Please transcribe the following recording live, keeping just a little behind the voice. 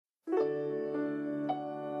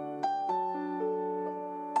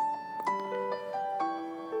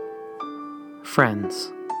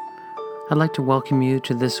Friends, I'd like to welcome you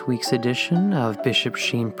to this week's edition of Bishop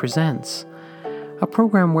Sheen Presents, a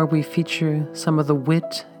program where we feature some of the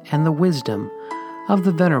wit and the wisdom of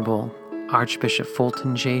the Venerable Archbishop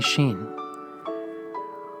Fulton J. Sheen.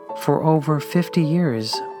 For over 50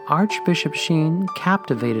 years, Archbishop Sheen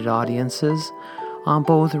captivated audiences on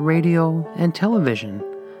both radio and television.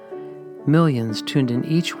 Millions tuned in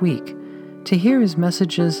each week to hear his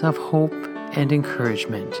messages of hope and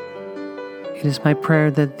encouragement. It is my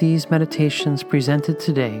prayer that these meditations presented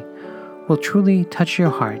today will truly touch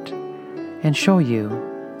your heart and show you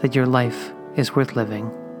that your life is worth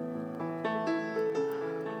living.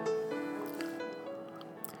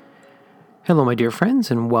 Hello, my dear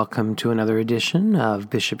friends, and welcome to another edition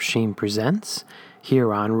of Bishop Sheen Presents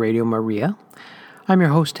here on Radio Maria. I'm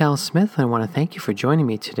your host, Al Smith, and I want to thank you for joining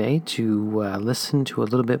me today to listen to a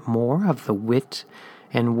little bit more of the wit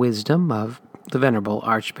and wisdom of the Venerable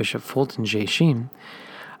Archbishop Fulton J. Sheen.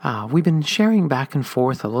 We've been sharing back and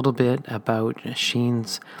forth a little bit about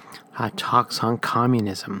Sheen's talks on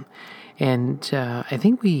communism. And I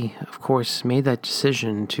think we, of course, made that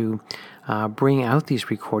decision to bring out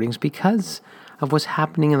these recordings because of what's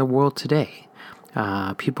happening in the world today.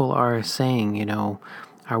 People are saying,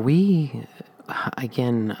 are we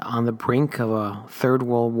again on the brink of a third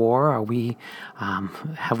world war? Are we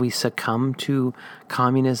have we succumbed to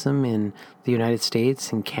communism in the United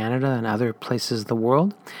States and Canada and other places of the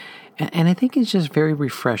world? And I think it's just very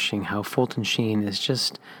refreshing how Fulton Sheen is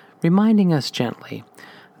just reminding us gently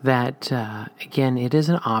that again, it is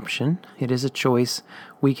an option, it is a choice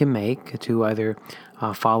we can make to either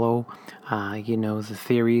follow the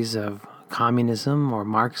theories of communism or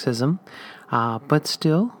Marxism, but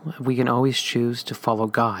still, we can always choose to follow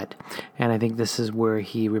God. And I think this is where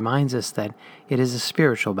he reminds us that it is a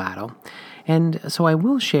spiritual battle. And so I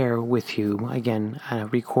will share with you, again, a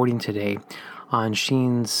recording today on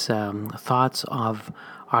Sheen's thoughts of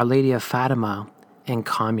Our Lady of Fatima and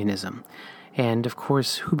communism. And of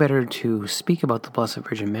course, who better to speak about the Blessed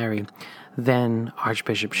Virgin Mary than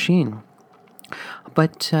Archbishop Sheen?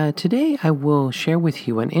 But today I will share with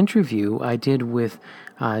you an interview I did with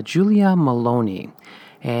Julia Maloney,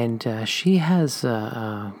 and she has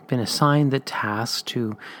been assigned the task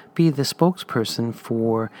to be the spokesperson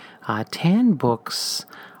for Tan Books'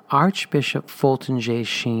 Archbishop Fulton J.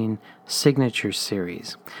 Sheen Signature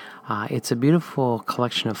Series. It's a beautiful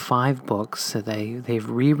collection of 5 books that they've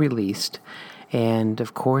re-released. And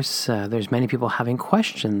of course, there's many people having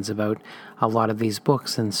questions about a lot of these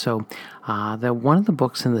books. And so one of the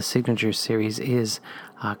books in the Signature Series is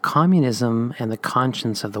Communism and the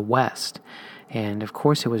Conscience of the West. And of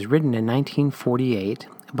course, it was written in 1948,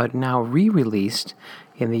 but now re-released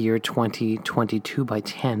in the year 2022 by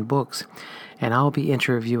Tan Books. And I'll be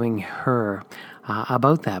interviewing her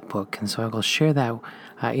about that book. And so I will share that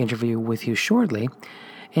interview with you shortly.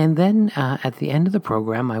 And then at the end of the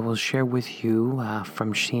program, I will share with you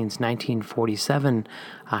from Sheen's 1947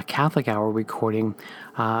 Catholic Hour recording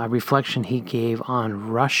a reflection he gave on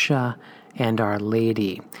Russia and Our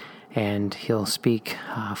Lady. And he'll speak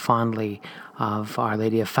fondly of Our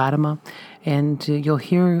Lady of Fatima. And you'll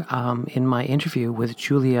hear in my interview with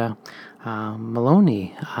Julia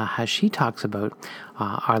Maloney how she talks about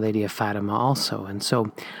Our Lady of Fatima also. And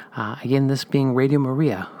so, again, this being Radio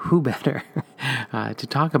Maria, who better to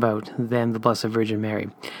talk about than the Blessed Virgin Mary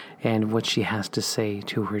and what she has to say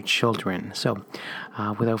to her children. So,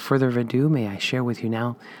 without further ado, may I share with you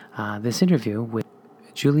now this interview with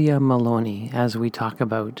Julia Maloney as we talk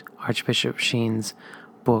about Archbishop Sheen's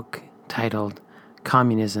book titled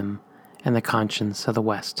Communism and the Conscience of the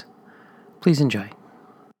West. Please enjoy.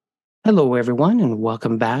 Hello, everyone, and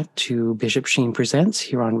welcome back to Bishop Sheen Presents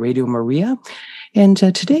here on Radio Maria. And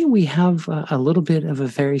today we have a little bit of a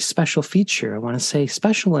very special feature. I want to say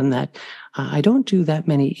special in that I don't do that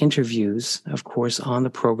many interviews, of course, on the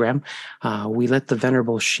program. We let the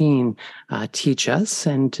Venerable Sheen teach us,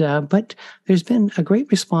 but there's been a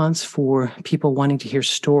great response for people wanting to hear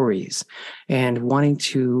stories and wanting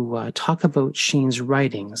to talk about Sheen's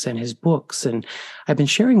writings and his books. And I've been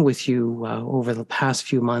sharing with you over the past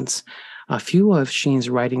few months a few of Sheen's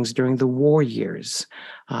writings during the war years.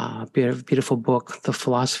 Beautiful book, The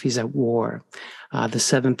Philosophies at War, The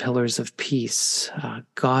 7 Pillars of Peace,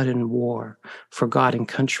 God and War, For God and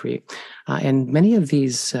Country. And many of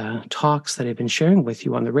these talks that I've been sharing with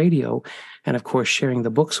you on the radio, and of course sharing the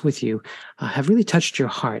books with you, have really touched your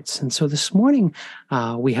hearts. And so this morning,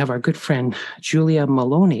 we have our good friend Julia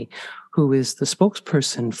Maloney, who is the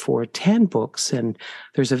spokesperson for Tan Books. And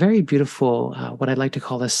there's a very beautiful, what I'd like to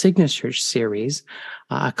call a signature series,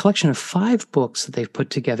 a collection of 5 books that they've put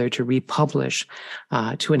together to republish,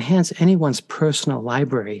 to enhance anyone's personal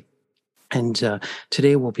library. And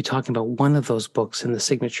today we'll be talking about one of those books in the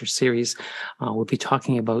signature series. We'll be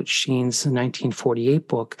talking about Sheen's 1948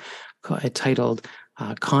 book titled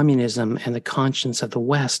Communism and the Conscience of the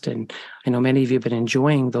West. And I know many of you have been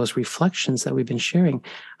enjoying those reflections that we've been sharing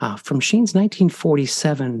from Sheen's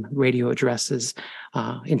 1947 radio addresses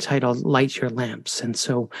entitled Light Your Lamps. And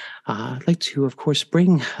so I'd like to, of course,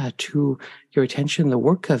 bring to your attention the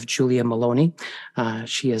work of Julia Maloney.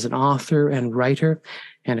 She is an author and writer,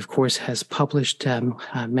 and of course has published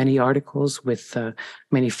many articles with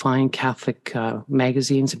many fine Catholic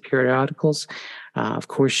magazines and periodicals. Of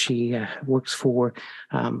course, she works for,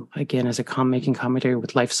 again, as a making commentary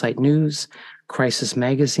with LifeSite News, Crisis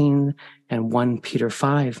Magazine, and 1 Peter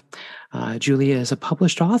 5. Julia is a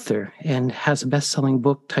published author and has a best-selling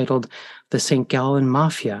book titled The St. Gallen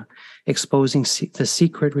Mafia, Exposing the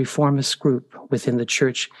Secret Reformist Group Within the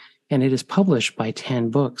Church, and it is published by Tan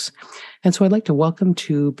Books. And so I'd like to welcome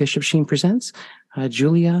to Bishop Sheen Presents,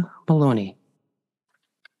 Julia Maloney.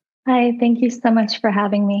 Hi, thank you so much for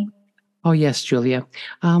having me. Oh, yes, Julia.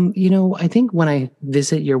 I think when I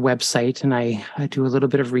visit your website and I do a little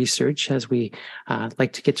bit of research as we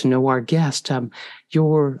like to get to know our guest,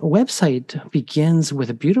 your website begins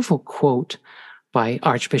with a beautiful quote by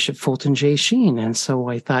Archbishop Fulton J. Sheen. And so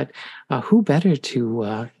I thought, who better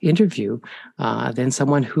to interview than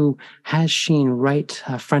someone who has Sheen right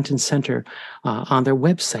front and center on their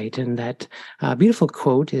website. And that beautiful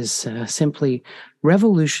quote is simply,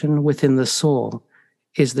 "Revolution within the soul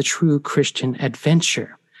is the true Christian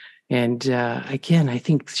adventure." And again, I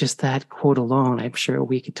think just that quote alone, I'm sure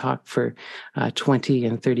we could talk for 20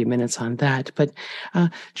 and 30 minutes on that. But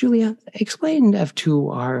Julia, explain to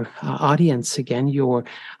our audience again your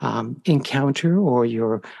encounter or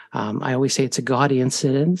your, I always say it's a God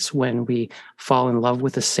incident when we fall in love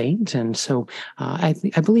with a saint. And so I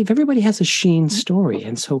believe everybody has a Sheen story.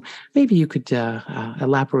 And so maybe you could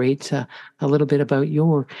elaborate a little bit about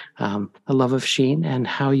your love of Sheen and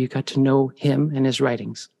how you got to know him and his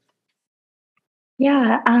writings.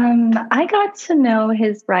 Yeah, I got to know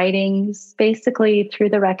his writings basically through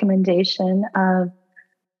the recommendation of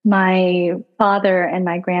my father and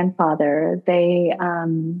my grandfather. I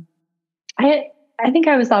think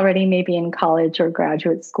I was already maybe in college or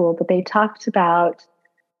graduate school, but they talked about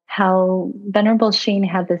how Venerable Sheen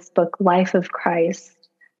had this book, Life of Christ,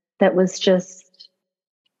 that was just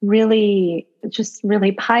really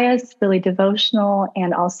pious, really devotional,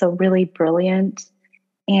 and also really brilliant.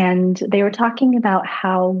 And they were talking about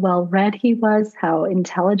how well-read he was, how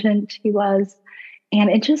intelligent he was. And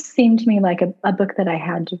it just seemed to me like a book that I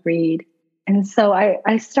had to read. And so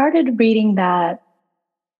I started reading that.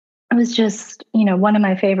 It was just, one of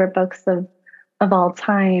my favorite books of all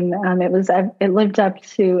time. It lived up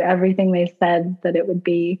to everything they said that it would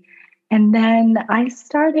be. And then I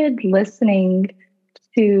started listening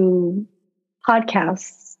to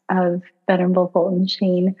podcasts of Venerable Fulton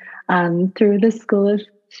Sheen through the School of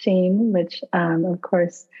Sheen, which of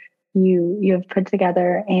course you have put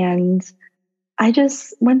together. And I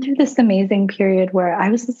just went through this amazing period where I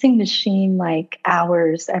was listening to Sheen like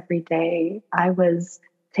hours every day. I was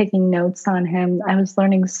taking notes on him. I was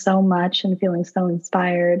learning so much and feeling so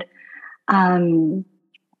inspired. And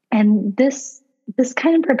this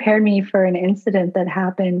kind of prepared me for an incident that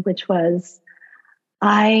happened, which was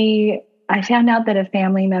I found out that a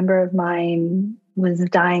family member of mine was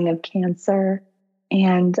dying of cancer.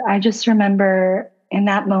 And I just remember in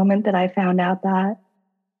that moment that I found out that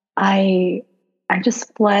I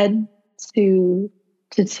just fled to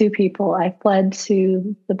 2 people. I fled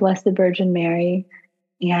to the Blessed Virgin Mary,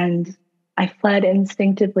 and I fled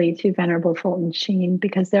instinctively to Venerable Fulton Sheen,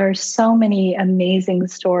 because there are so many amazing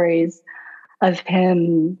stories of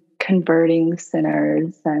him converting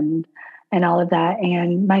sinners and all of that.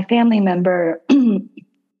 And my family member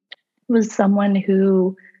was someone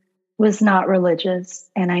who was not religious,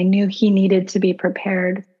 and I knew he needed to be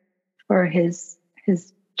prepared for his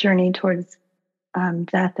journey towards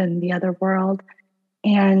death and the other world.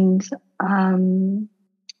 And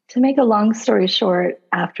to make a long story short,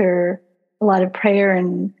 after a lot of prayer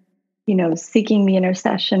and seeking the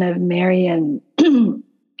intercession of Mary and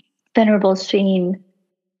Venerable Sheen,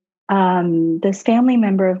 this family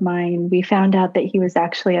member of mine, we found out that he was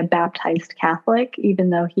actually a baptized Catholic, even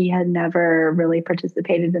though he had never really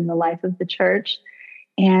participated in the life of the church.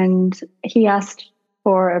 And he asked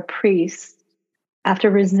for a priest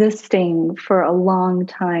after resisting for a long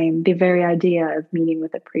time the very idea of meeting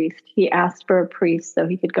with a priest, he asked for a priest so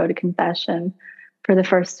he could go to confession for the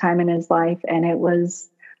first time in his life. And it was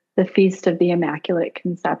the Feast of the Immaculate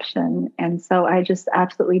Conception. And so I just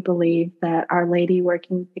absolutely believe that Our Lady,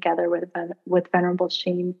 working together with Venerable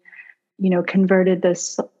Sheen, converted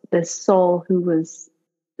this soul who was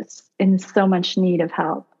in so much need of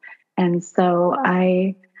help. And so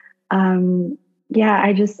I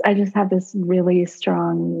just have this really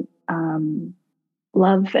strong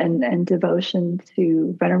love and devotion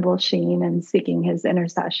to Venerable Sheen and seeking his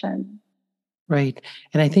intercession. Right.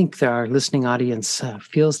 And I think our listening audience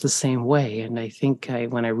feels the same way. And I think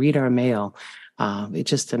when I read our mail, it's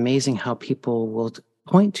just amazing how people will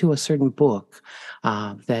point to a certain book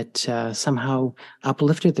that somehow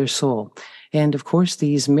uplifted their soul. And of course,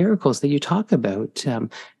 these miracles that you talk about,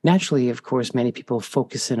 naturally, of course, many people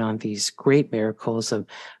focus in on these great miracles of,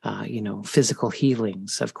 physical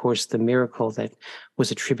healings. Of course, the miracle that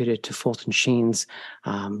was attributed to Fulton Sheen's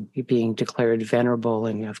being declared venerable,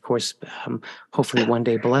 and of course, hopefully one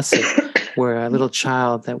day blessed, where a little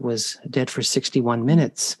child that was dead for 61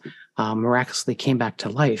 minutes miraculously came back to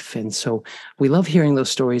life. And so we love hearing those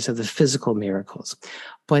stories of the physical miracles,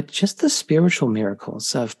 but just the spiritual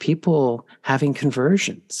miracles of people having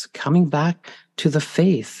conversions, coming back to the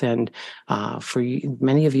faith. And for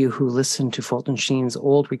many of you who listen to Fulton Sheen's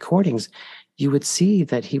old recordings, you would see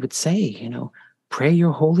that he would say, pray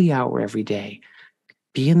your holy hour every day.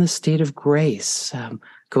 Be in the state of grace.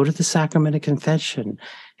 Go to the sacrament of confession.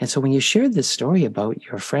 And so when you shared this story about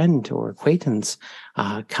your friend or acquaintance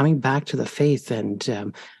coming back to the faith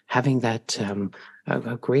and having that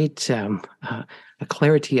a great a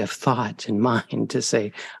clarity of thought and mind to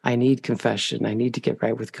say, I need confession. I need to get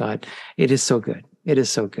right with God. It is so good. It is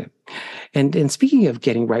so good. And speaking of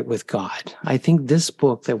getting right with God, I think this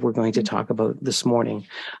book that we're going to talk about this morning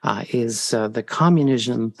is the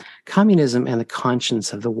Communism and the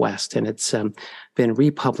Conscience of the West. And it's been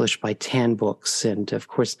republished by Tan Books, and of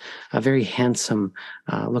course, a very handsome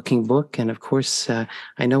looking book. And of course,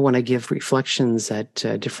 I know when I give reflections at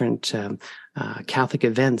different Catholic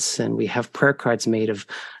events, and we have prayer cards made of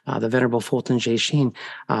the Venerable Fulton J. Sheen,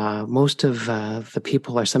 most of the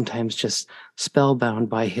people are sometimes just spellbound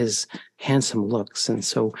by his handsome looks. And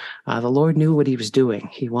so the Lord knew what he was doing.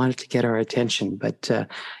 He wanted to get our attention. But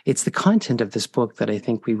it's the content of this book that I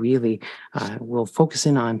think we really will focus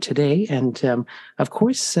in on today. And of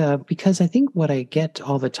course, because I think what I get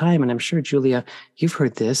all the time, and I'm sure, Julia, you've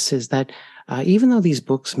heard this, is that even though these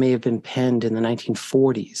books may have been penned in the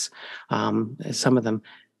 1940s, some of them,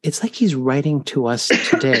 it's like he's writing to us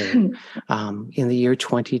today in the year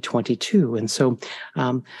 2022. And so,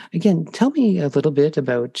 again, tell me a little bit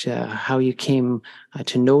about how you came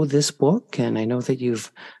to know this book. And I know that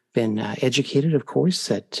you've been educated, of course,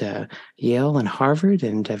 at Yale and Harvard,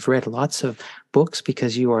 and have read lots of books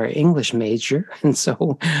because you are an English major. And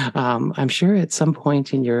so I'm sure at some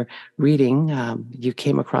point in your reading, you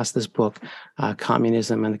came across this book,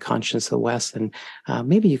 Communism and the Conscience of the West. And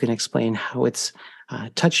maybe you can explain how it's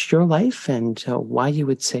touched your life and why you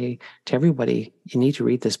would say to everybody, you need to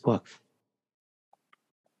read this book.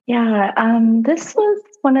 Yeah, this was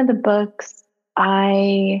one of the books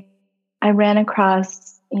I ran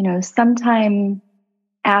across, sometime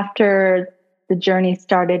after the journey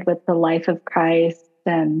started with the Life of Christ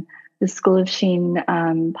and the School of Sheen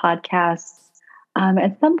podcasts.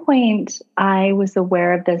 At some point, I was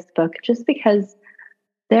aware of this book just because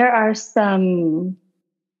there are some,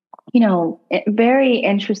 very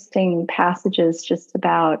interesting passages just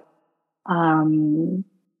about, I don't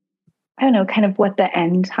know, kind of what the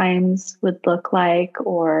end times would look like,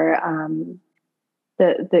 or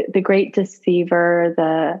the great deceiver,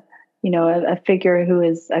 a figure who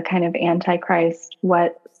is a kind of antichrist,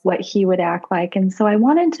 what he would act like. And so I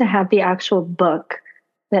wanted to have the actual book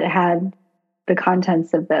that had the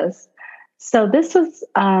contents of this. So this was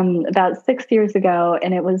about 6 years ago,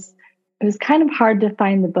 and it was kind of hard to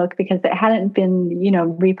find the book because it hadn't been,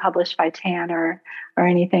 republished by Tan or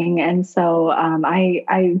anything. And so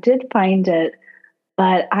I did find it,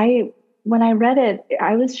 but when I read it,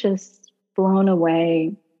 I was just blown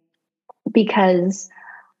away because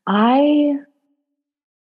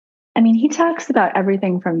he talks about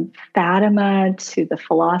everything from Fatima to the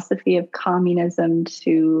philosophy of communism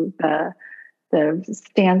to the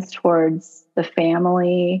stance towards the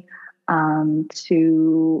family,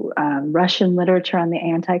 to Russian literature on the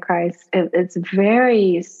Antichrist. It's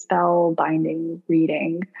very spellbinding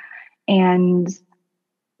reading. And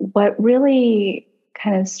what really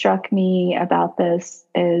kind of struck me about this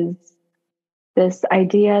is this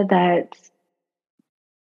idea that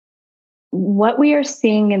what we are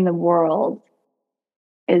seeing in the world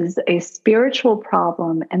is a spiritual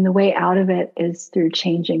problem, and the way out of it is through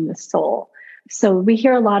changing the soul. So we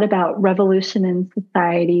hear a lot about revolution in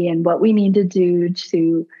society and what we need to do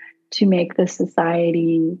to make the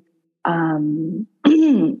society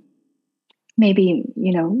maybe,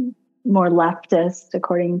 more leftist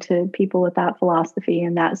according to people with that philosophy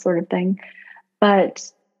and that sort of thing. But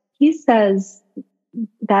he says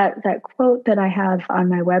that quote that I have on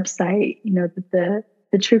my website, that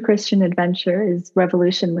the true Christian adventure is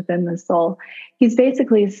revolution within the soul. He's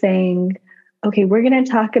basically saying, okay, we're going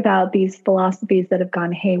to talk about these philosophies that have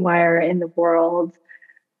gone haywire in the world.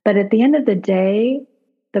 But at the end of the day,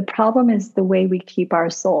 the problem is the way we keep our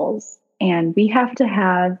souls. And we have to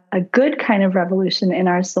have a good kind of revolution in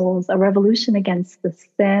our souls, a revolution against the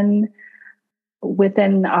sin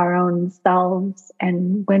within our own selves.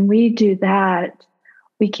 And when we do that,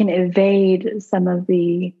 we can evade some of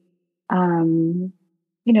the,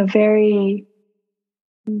 very,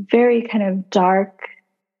 very kind of dark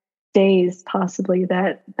days possibly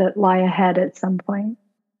that lie ahead at some point.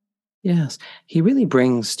 Yes, he really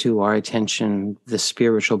brings to our attention the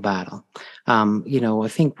spiritual battle. I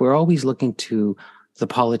think we're always looking to the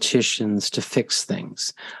politicians to fix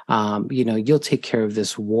things. You'll take care of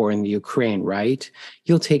this war in the Ukraine, right?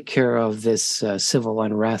 You'll take care of this civil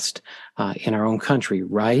unrest in our own country,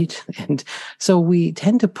 right? And so we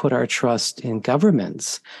tend to put our trust in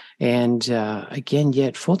governments. And again,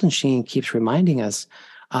 yet Fulton Sheen keeps reminding us,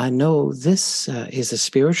 no, this is a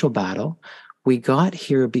spiritual battle. We got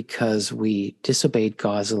here because we disobeyed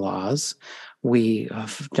God's laws. We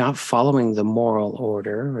not following the moral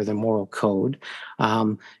order or the moral code.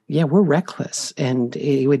 We're reckless. And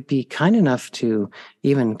it would be kind enough to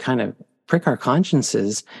even kind of prick our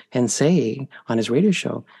consciences and say on his radio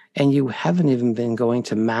show, and you haven't even been going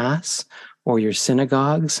to mass or your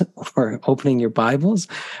synagogues or opening your Bibles.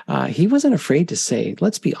 He wasn't afraid to say,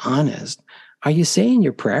 let's be honest. Are you saying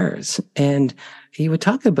your prayers? And he would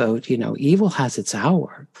talk about, evil has its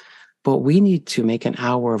hour, but we need to make an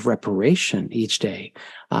hour of reparation each day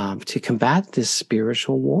to combat this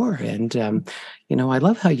spiritual war. And, I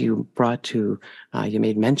love how you you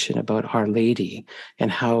made mention about Our Lady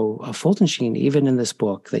and how Fulton Sheen, even in this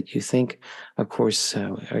book that you think, of course,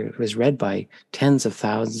 was read by tens of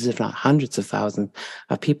thousands, if not hundreds of thousands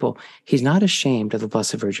of people, he's not ashamed of the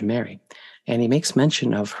Blessed Virgin Mary. And he makes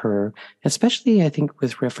mention of her, especially, I think,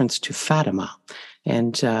 with reference to Fatima.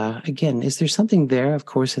 And again, is there something there, of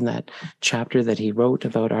course, in that chapter that he wrote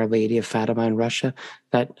about Our Lady of Fatima in Russia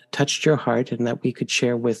that touched your heart and that we could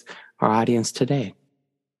share with our audience today?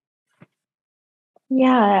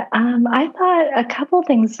 Yeah, I thought a couple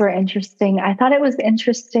things were interesting. I thought it was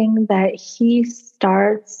interesting that he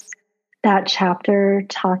starts that chapter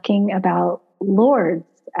talking about Lourdes,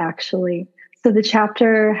 actually. So the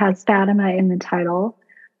chapter has Fatima in the title,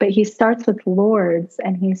 but he starts with Lourdes,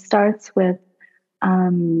 and he starts with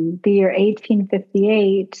the year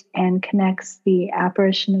 1858 and connects the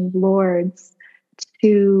apparition of Lourdes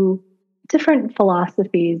to different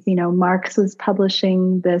philosophies. Marx was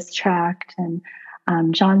publishing this tract, and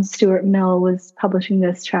John Stuart Mill was publishing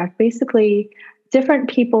this tract. Basically,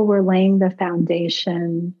 different people were laying the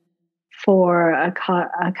foundation for a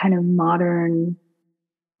kind of modern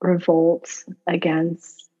revolt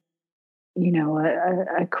against,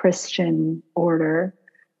 a Christian order.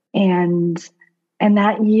 And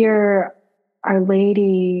that year, Our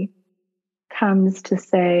Lady comes to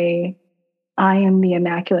say, I am the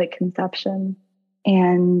Immaculate Conception.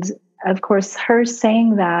 And of course, her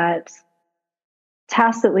saying that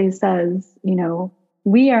tacitly says,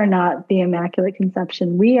 we are not the Immaculate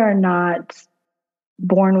Conception. We are not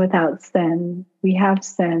born without sin. We have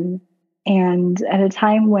sin. And at a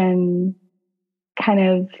time when kind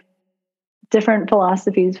of different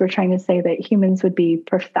philosophies were trying to say that humans would be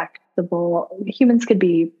perfectible, humans could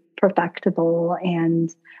be perfectible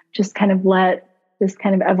and just kind of let this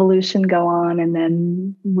kind of evolution go on, and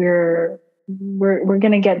then we're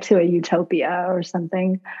going to get to a utopia or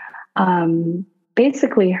something.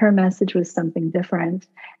 Basically, her message was something different.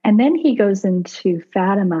 And then he goes into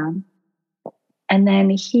Fatima, and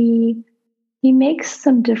then he makes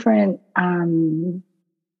some different,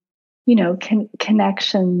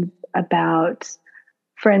 connections about,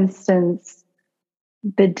 for instance,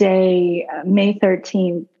 the day, May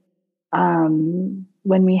 13th,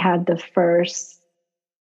 when we had the first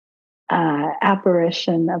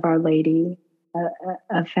apparition of Our Lady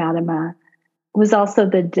of Fatima, was also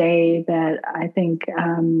the day that I think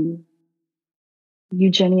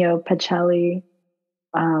Eugenio Pacelli,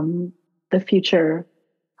 the future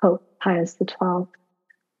Pope Pius XII,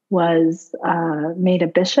 was made a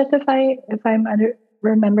bishop, if I'm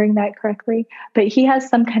remembering that correctly. But he has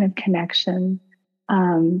some kind of connection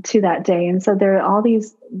to that day, and so there are all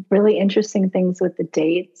these really interesting things with the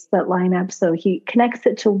dates that line up. So he connects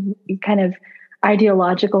it to kind of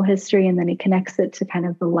ideological history, and then he connects it to kind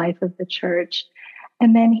of the life of the church,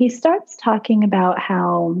 and then he starts talking about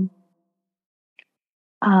how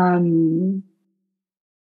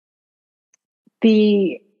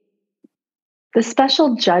the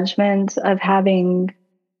special judgment of having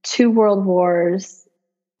two world wars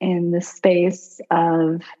in the space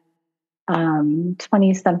of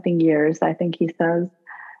 20 something years, I think he says,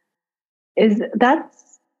 that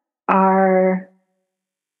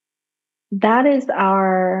is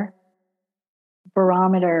our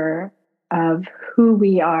barometer of who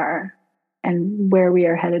we are and where we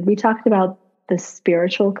are headed. We talked about the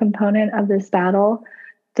spiritual component of this battle.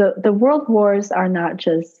 The world wars are not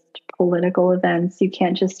just political events. You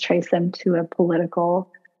can't just trace them to a political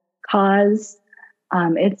cause.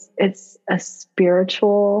 It's a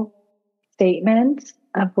spiritual statement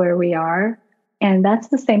of where we are. And that's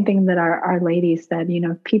the same thing that Our Lady said,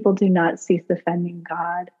 people do not cease offending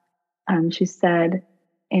God. She said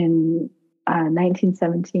in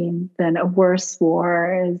 1917, then a worse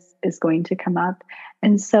war is going to come up.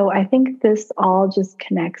 And so I think this all just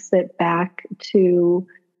connects it back to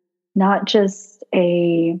not just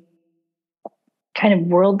a kind of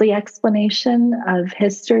worldly explanation of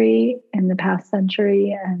history in the past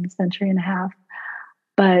century and century and a half,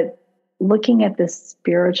 but looking at the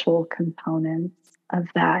spiritual components of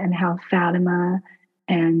that and how Fatima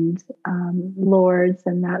and Lourdes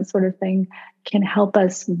and that sort of thing can help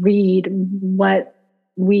us read what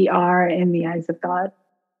we are in the eyes of God.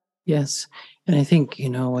 Yes. And I think,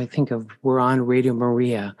 we're on Radio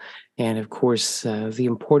Maria, and of course, the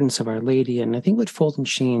importance of Our Lady. And I think with Fulton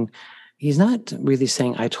Sheen, he's not really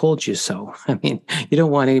saying, I told you so. I mean, you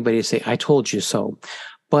don't want anybody to say, I told you so.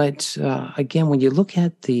 But again, when you look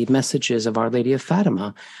at the messages of Our Lady of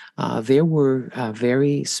Fatima, there were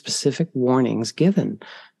very specific warnings given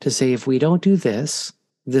to say, if we don't do this,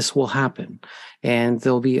 this will happen. And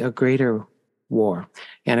there'll be a greater war.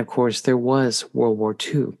 And of course, there was World War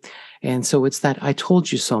II. And so it's that I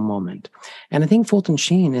told you so moment. And I think Fulton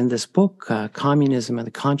Sheen in this book, Communism and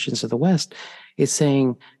the Conscience of the West, is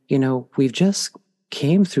saying, we've just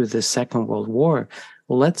came through the Second World War.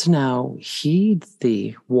 Let's now heed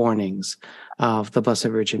the warnings of the Blessed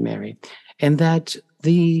Virgin Mary. And that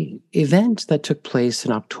the event that took place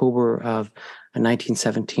in October of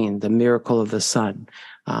 1917, the miracle of the sun,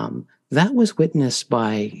 that was witnessed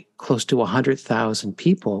by close to 100,000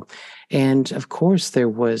 people. And of course, there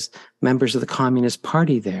was members of the Communist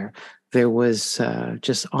Party there. There was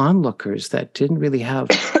just onlookers that didn't really have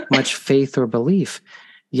much faith or belief,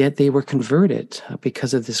 yet they were converted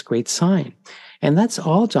because of this great sign. And that's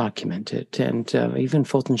all documented. And even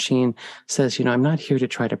Fulton Sheen says, I'm not here to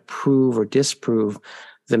try to prove or disprove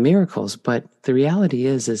the miracles, but the reality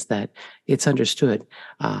is that it's understood.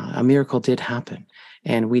 A miracle did happen.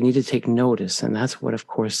 And we need to take notice. And that's what, of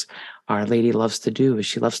course, Our Lady loves to do, is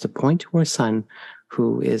she loves to point to her Son,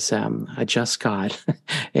 who is a just God,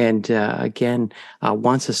 and again,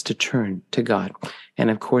 wants us to turn to God. And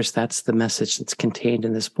of course, that's the message that's contained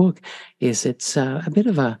in this book, is it's a bit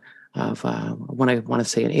of when I want to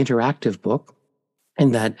say an interactive book,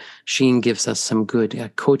 and that Sheen gives us some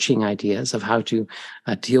good coaching ideas of how to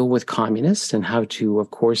deal with communists and how to,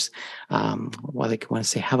 of course,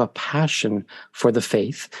 have a passion for the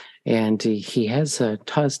faith. And he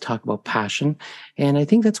does talk about passion. And I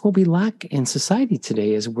think that's what we lack in society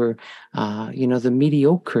today, is we're, the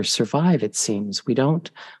mediocre survive, it seems.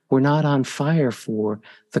 We're not on fire for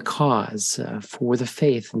the cause, for the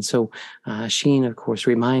faith. And so Sheen, of course,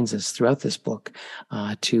 reminds us throughout this book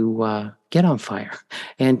to get on fire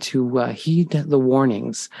and to heed the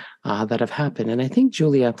warnings that have happened. And I think,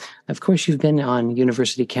 Julia, of course, you've been on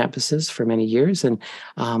university campuses for many years, and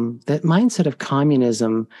that mindset of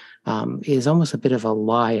communism is almost a bit of a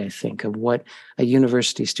lie, I think, of what a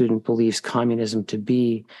university student believes communism to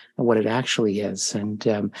be and what it actually is.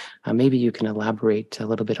 And maybe you can elaborate a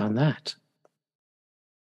little bit on that.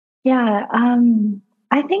 Yeah,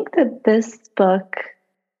 I think that this book,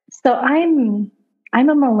 so I'm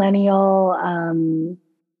a millennial.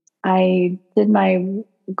 I did my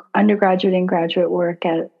undergraduate and graduate work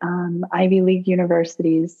at Ivy League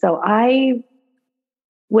universities. So I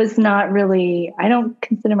don't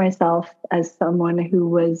consider myself as someone who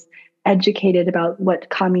was educated about what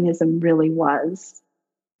communism really was.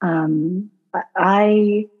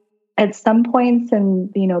 I at some points in,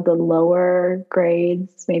 the lower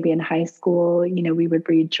grades, maybe in high school, we would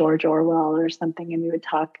read George Orwell or something, and we would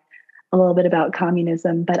talk a little bit about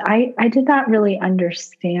communism. But I did not really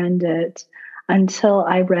understand it until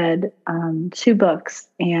I read 2 books.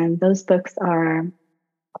 And those books are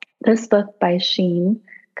this book by Sheen,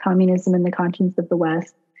 Communism and the Conscience of the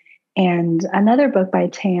West, and another book by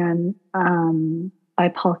Tan, by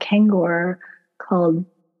Paul Kengor, called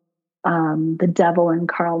The Devil and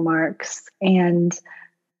Karl Marx. And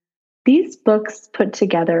these books put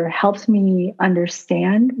together helped me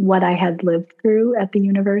understand what I had lived through at the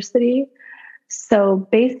university. So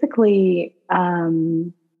basically,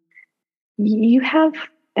 you have,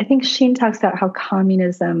 I think Sheen talks about how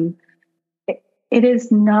communism, it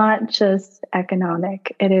is not just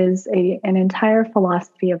economic. It is an entire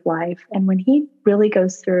philosophy of life. And when he really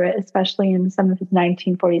goes through it, especially in some of his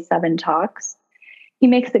 1947 talks, he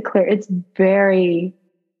makes it clear it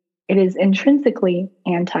is intrinsically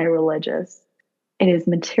anti-religious. It is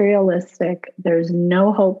materialistic. There's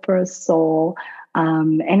no hope for a soul.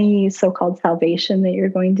 Any so-called salvation that you're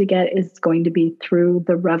going to get is going to be through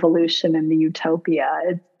the revolution and the utopia.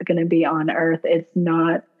 It's going to be on earth. It's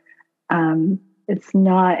not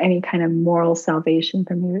any kind of moral salvation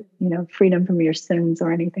from your, freedom from your sins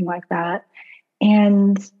or anything like that.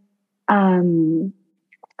 And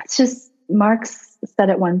it's just, Marx said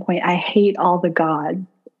at one point, I hate all the gods.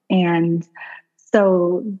 And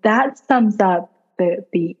so that sums up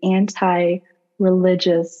the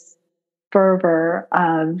anti-religious fervor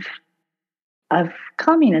of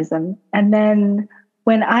communism. And then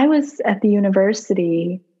when I was at the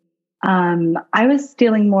university, I was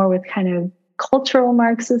dealing more with kind of cultural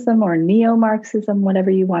Marxism or neo-Marxism,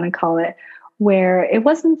 whatever you want to call it, where it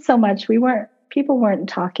wasn't so much, people weren't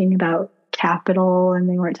talking about capital, and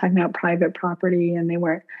they weren't talking about private property, and they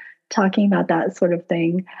weren't talking about that sort of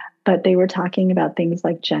thing, but they were talking about things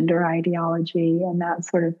like gender ideology and that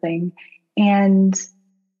sort of thing. And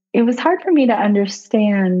it was hard for me to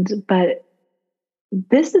understand, but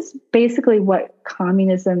this is basically what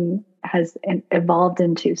communism has evolved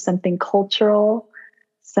into: something cultural,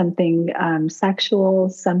 something sexual,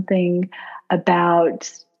 something about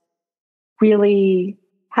really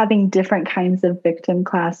having different kinds of victim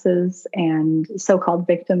classes and so-called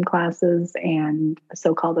victim classes and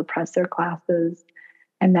so-called oppressor classes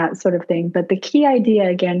and that sort of thing. But the key idea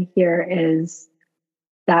again here is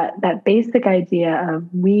that basic idea of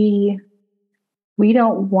we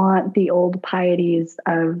don't want the old pieties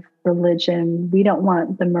of religion. We don't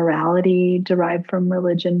want the morality derived from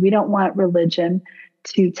religion. We don't want religion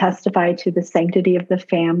to testify to the sanctity of the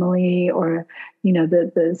family or,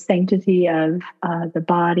 the sanctity of the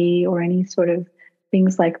body or any sort of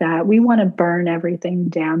things like that. We want to burn everything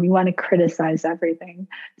down. We want to criticize everything.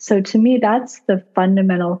 So to me, that's the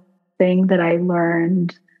fundamental thing that I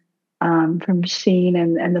learned from Sheen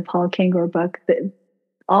and the Paul Kengor book, that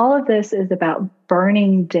all of this is about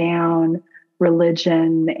burning down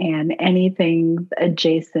religion and anything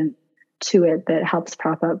adjacent to it that helps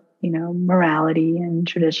prop up, morality and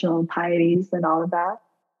traditional pieties and all of that.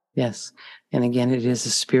 Yes. And again, it is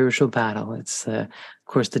a spiritual battle. It's, of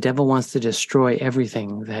course, the devil wants to destroy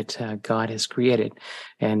everything that God has created.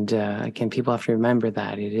 And again, people have to remember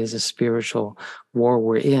that it is a spiritual war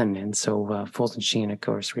we're in. And so Fulton Sheen, of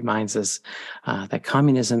course, reminds us that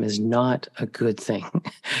communism is not a good thing.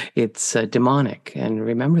 It's demonic. And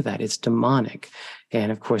remember that it's demonic.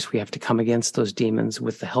 And of course, we have to come against those demons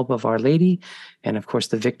with the help of Our Lady and, of course,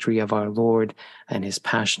 the victory of our Lord and his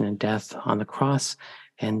passion and death on the cross.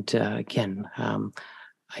 And again,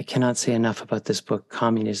 I cannot say enough about this book,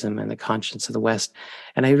 Communism and the Conscience of the West.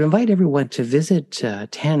 And I invite everyone to visit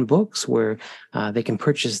Tan Books, where they can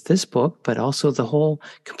purchase this book, but also the whole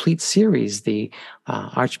complete series, the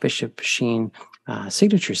Archbishop Sheen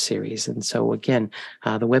signature series. And so again,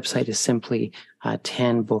 the website is simply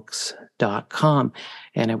tanbooks.com.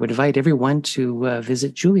 And I would invite everyone to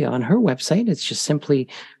visit Julia on her website. It's just simply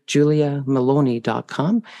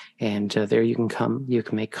juliamaloney.com. And there you can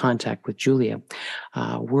make contact with Julia.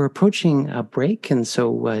 We're approaching a break. And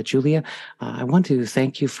so, Julia, I want to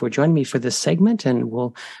thank you for joining me for this segment. And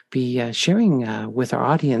we'll be sharing with our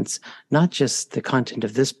audience, not just the content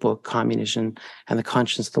of this book, Communism and the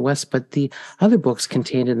Conscience of the West, but the other books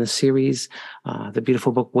contained in the series, the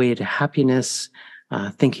beautiful book, Way to Happiness,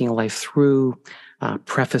 Thinking Life Through,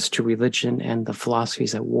 Preface to Religion, and the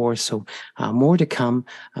Philosophies at War. So more to come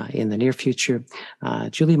in the near future.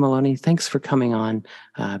 Julia Maloney, thanks for coming on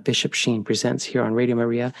Bishop Sheen Presents here on Radio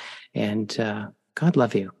Maria, and God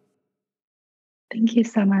love you. Thank you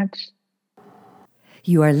so much.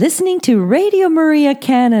 You are listening to Radio Maria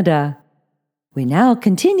Canada. We now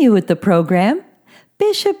continue with the program.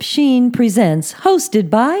 Bishop Sheen Presents, hosted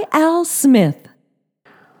by Al Smith.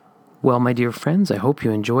 Well, my dear friends, I hope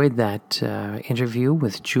you enjoyed that interview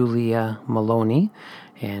with Julia Maloney.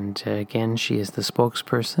 And again, she is the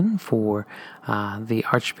spokesperson for the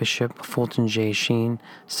Archbishop Fulton J. Sheen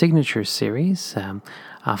Signature Series, a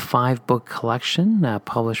 5-book collection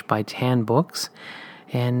published by Tan Books.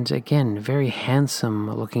 And again, very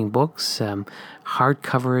handsome-looking books,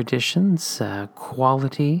 hardcover editions,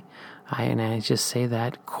 quality. And I just say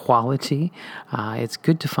that, quality. It's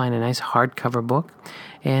good to find a nice hardcover book.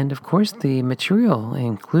 And, of course, the material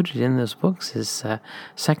included in those books is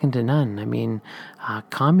second to none. I mean,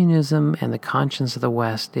 Communism and the Conscience of the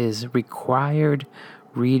West is required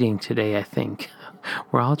reading today, I think.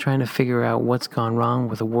 We're all trying to figure out what's gone wrong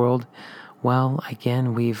with the world. Well,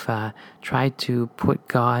 again, we've tried to put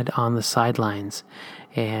God on the sidelines.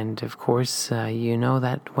 And, of course, you know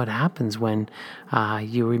that what happens when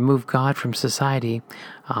you remove God from society,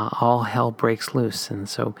 all hell breaks loose. And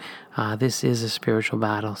so this is a spiritual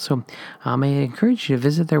battle. So I encourage you to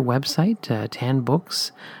visit their website, Tan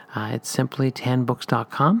Books. It's simply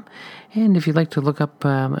tanbooks.com. And if you'd like to look up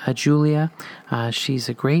Julia, she's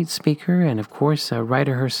a great speaker and, of course, a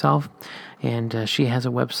writer herself. And she has a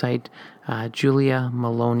website,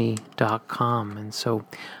 juliamaloney.com. And so,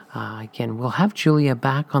 again, we'll have Julia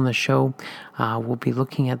back on the show. We'll be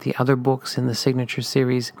looking at the other books in the Signature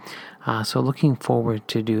Series. So looking forward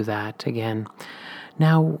to do that again.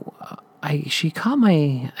 Now, she caught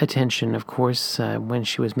my attention, of course, when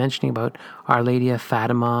she was mentioning about Our Lady of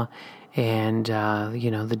Fatima and,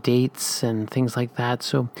 the dates and things like that.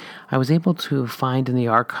 So I was able to find in the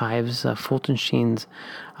archives Fulton Sheen's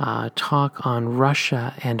talk on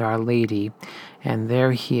Russia and Our Lady. And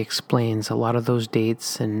there he explains a lot of those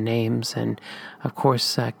dates and names and, of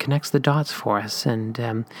course, connects the dots for us.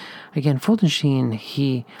 And, again, Fulton Sheen,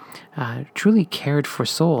 he truly cared for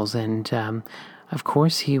souls. And, of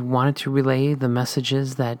course, he wanted to relay the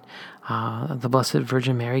messages that the Blessed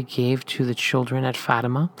Virgin Mary gave to the children at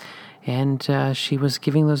Fatima. And she was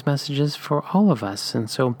giving those messages for all of us. And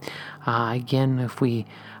so, again, if we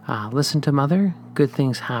listen to Mother, good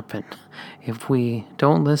things happen. If we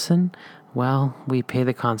don't listen, well, we pay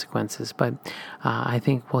the consequences. But I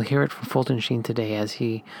think we'll hear it from Fulton Sheen today as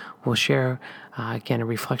he will share, again, a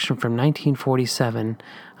reflection from 1947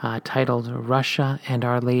 titled Russia and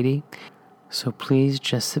Our Lady. So please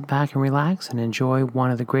just sit back and relax and enjoy one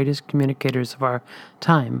of the greatest communicators of our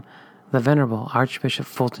time, the Venerable Archbishop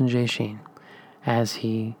Fulton J. Sheen, as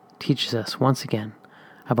he teaches us once again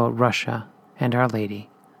about Russia and Our Lady.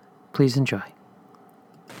 Please enjoy.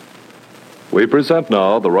 We present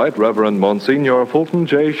now the Right Reverend Monsignor Fulton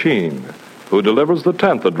J. Sheen, who delivers the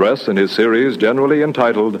 10th address in his series generally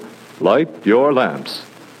entitled Light Your Lamps.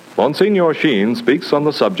 Monsignor Sheen speaks on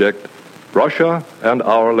the subject, Russia and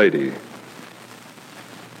Our Lady.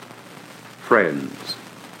 Friends,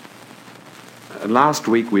 last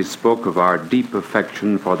week we spoke of our deep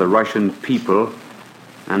affection for the Russian people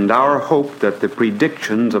and our hope that the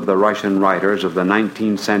predictions of the Russian writers of the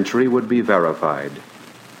 19th century would be verified.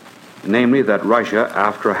 Namely, that Russia,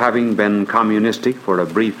 after having been communistic for a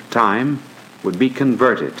brief time, would be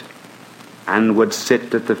converted and would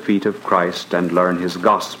sit at the feet of Christ and learn his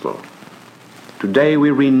gospel. Today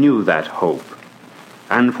we renew that hope,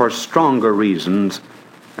 and for stronger reasons,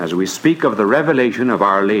 as we speak of the revelation of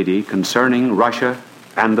Our Lady concerning Russia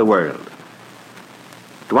and the world.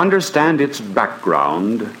 To understand its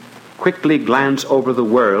background, quickly glance over the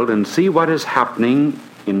world and see what is happening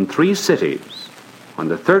in 3 cities on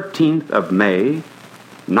the 13th of May,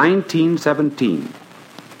 1917.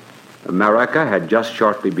 America had just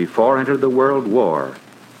shortly before entered the World War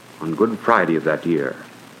on Good Friday of that year.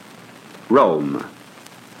 Rome,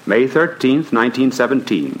 May 13th,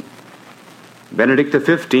 1917. Benedict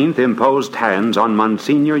XV imposed hands on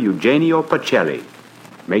Monsignor Eugenio Pacelli,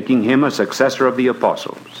 making him a successor of the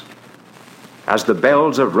apostles. As the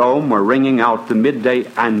bells of Rome were ringing out the midday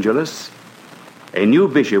Angelus, a new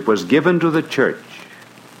bishop was given to the church,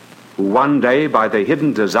 who one day, by the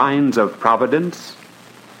hidden designs of providence,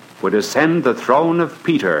 would ascend the throne of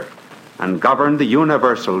Peter and govern the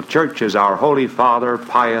universal church as our Holy Father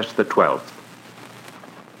Pius XII.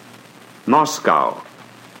 Moscow,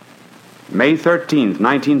 May 13th,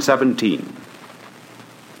 1917.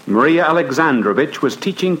 Maria Alexandrovich was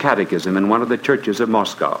teaching catechism in one of the churches of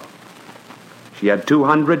Moscow. She had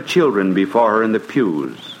 200 children before her in the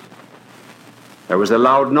pews. There was a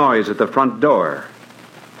loud noise at the front door.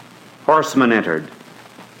 Horsemen entered,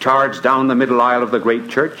 charged down the middle aisle of the great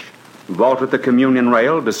church, vaulted the communion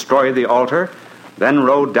rail, destroyed the altar, then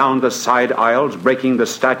rode down the side aisles, breaking the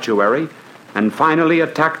statuary, and finally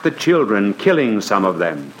attacked the children, killing some of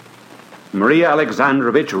them. Maria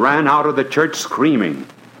Alexandrovich ran out of the church screaming.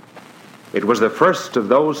 It was the first of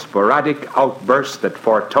those sporadic outbursts that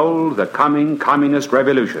foretold the coming communist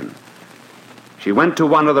revolution. She went to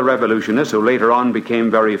one of the revolutionists, who later on became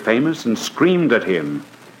very famous, and screamed at him,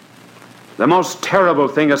 "The most terrible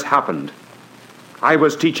thing has happened. I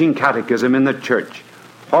was teaching catechism in the church.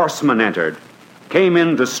 Horsemen entered, came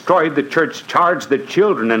in, destroyed the church, charged the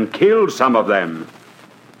children, and killed some of them.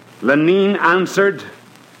 Lenin answered,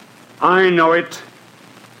 'I know it.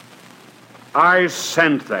 I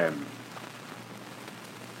sent them.'"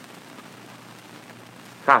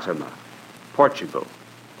 Fatima, Portugal,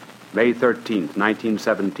 May 13th,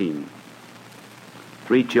 1917.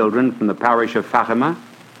 3 children from the parish of Fatima,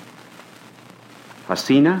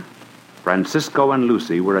 Hasina, Francisco, and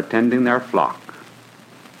Lucy, were attending their flock.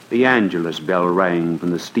 The Angelus bell rang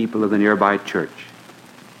from the steeple of the nearby church.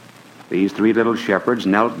 These 3 little shepherds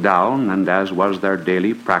knelt down and, as was their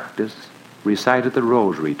daily practice, recited the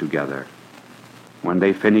rosary together. When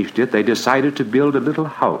they finished it, they decided to build a little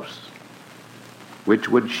house which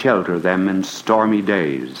would shelter them in stormy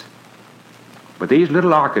days. But these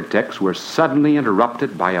little architects were suddenly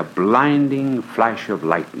interrupted by a blinding flash of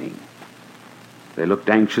lightning. They looked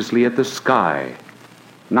anxiously at the sky.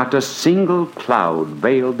 Not a single cloud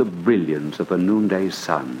veiled the brilliance of a noonday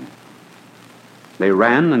sun. They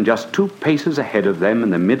ran, and just 2 paces ahead of them,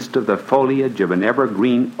 in the midst of the foliage of an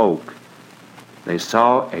evergreen oak, they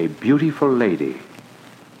saw a beautiful lady,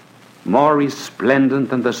 more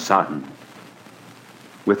resplendent than the sun.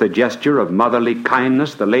 With a gesture of motherly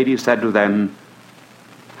kindness, the lady said to them,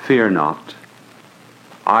 "Fear not.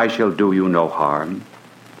 I shall do you no harm."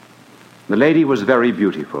 The lady was very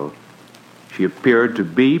beautiful. She appeared to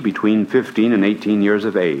be between 15 and 18 years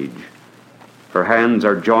of age. Her hands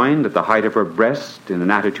are joined at the height of her breast in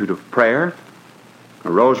an attitude of prayer.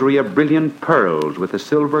 A rosary of brilliant pearls with a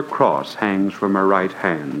silver cross hangs from her right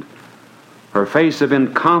hand. Her face of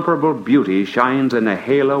incomparable beauty shines in a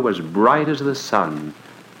halo as bright as the sun.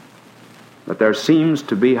 But there seems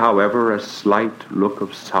to be, however, a slight look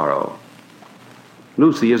of sorrow.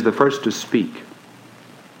 Lucy is the first to speak.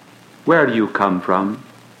 "Where do you come from?"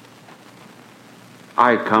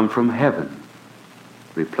 "I come from heaven,"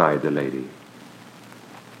 replied the lady.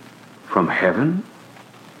 "From heaven?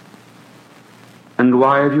 And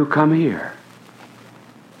why have you come here?"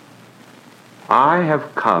 "I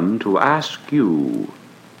have come to ask you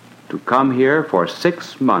to come here for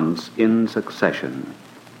 6 months in succession.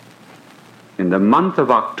 In the month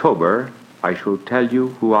of October, I shall tell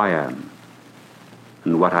you who I am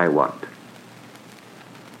and what I want."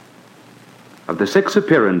 Of the 6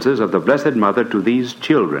 appearances of the Blessed Mother to these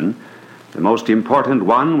children, the most important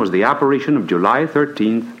one was the apparition of July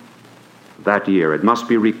 13th that year. It must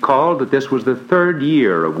be recalled that this was the 3rd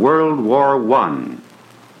year of World War I.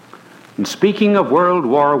 And speaking of World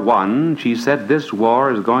War I, she said this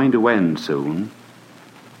war is going to end soon,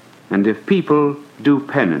 and if people do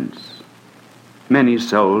penance, many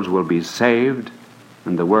souls will be saved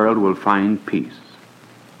and the world will find peace.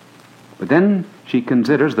 But then she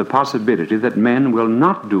considers the possibility that men will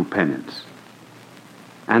not do penance,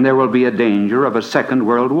 and there will be a danger of a 2nd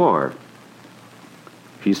World War.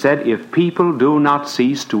 She said, if people do not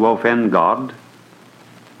cease to offend God,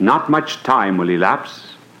 not much time will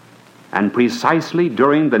elapse, and precisely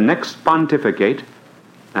during the next pontificate,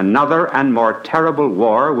 another and more terrible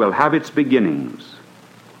war will have its beginnings.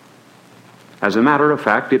 As a matter of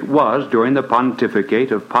fact, it was during the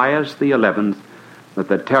pontificate of Pius XI that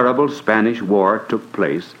the terrible Spanish War took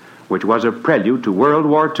place, which was a prelude to World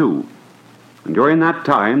War II. And during that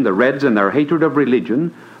time, the Reds, in their hatred of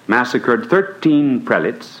religion, massacred 13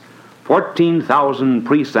 prelates, 14,000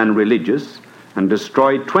 priests and religious, and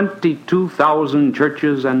destroyed 22,000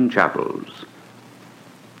 churches and chapels.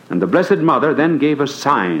 And the Blessed Mother then gave a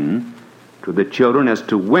sign to the children as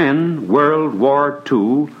to when World War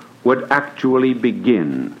II would actually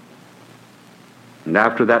begin. And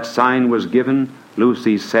after that sign was given,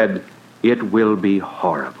 Lucy said, "It will be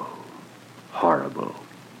horrible, horrible."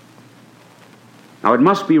 Now it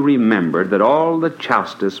must be remembered that all the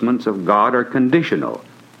chastisements of God are conditional,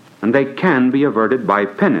 and they can be averted by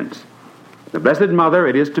penance. The Blessed Mother,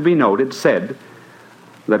 it is to be noted, said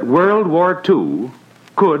that World War II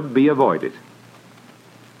could be avoided.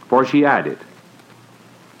 For she added,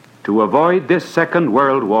 "To avoid this 2nd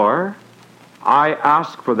World War, I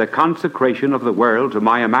ask for the consecration of the world to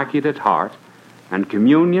my Immaculate Heart and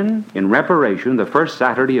communion in reparation the 1st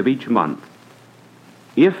Saturday of each month.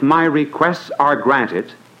 If my requests are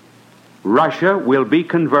granted, Russia will be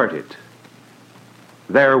converted.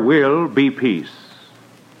 There will be peace."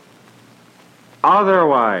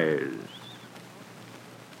 Otherwise,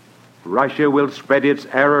 Russia will spread its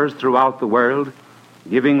errors throughout the world,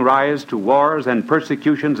 giving rise to wars and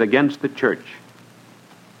persecutions against the Church.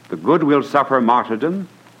 The good will suffer martyrdom,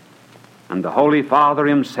 and the Holy Father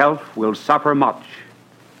himself will suffer much.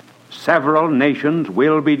 Several nations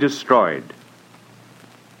will be destroyed.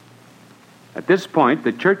 At this point,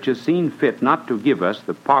 the Church has seen fit not to give us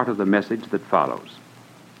the part of the message that follows.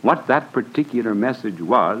 What that particular message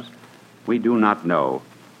was, we do not know.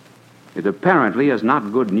 It apparently is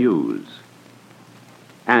not good news,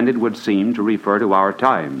 and it would seem to refer to our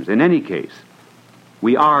times. In any case,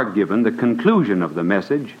 we are given the conclusion of the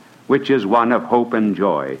message, which is one of hope and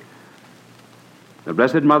joy. The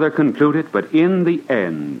Blessed Mother concluded, "But in the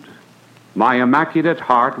end, my Immaculate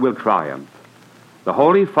Heart will triumph. The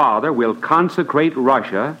Holy Father will consecrate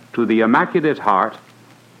Russia to the Immaculate Heart.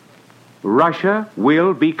 Russia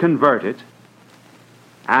will be converted,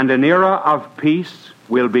 and an era of peace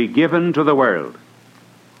will be given to the world."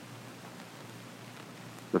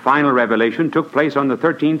 The final revelation took place on the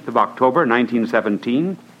 13th of October,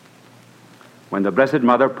 1917, when the Blessed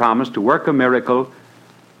Mother promised to work a miracle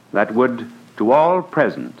that would, to all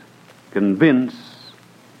present, convince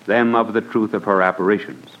them of the truth of her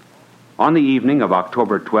apparitions. On the evening of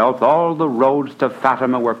October 12th, all the roads to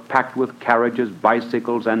Fatima were packed with carriages,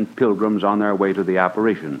 bicycles, and pilgrims on their way to the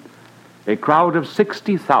apparition. A crowd of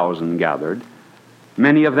 60,000 gathered,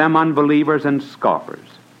 many of them unbelievers and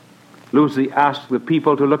scoffers. Lucy asked the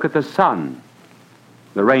people to look at the sun.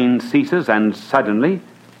 The rain ceases, and suddenly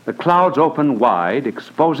the clouds open wide,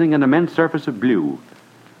 exposing an immense surface of blue.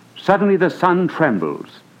 Suddenly the sun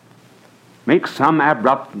trembles, makes some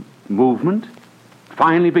abrupt movement,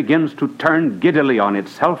 finally begins to turn giddily on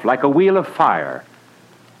itself like a wheel of fire,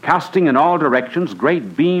 casting in all directions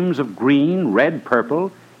great beams of green, red,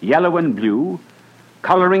 purple, yellow, and blue,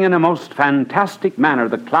 coloring in a most fantastic manner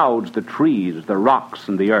the clouds, the trees, the rocks,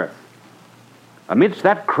 and the earth. Amidst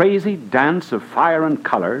that crazy dance of fire and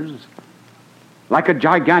colors, like a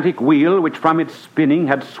gigantic wheel which from its spinning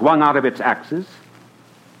had swung out of its axis,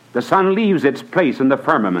 the sun leaves its place in the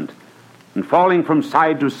firmament, and falling from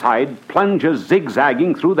side to side, plunges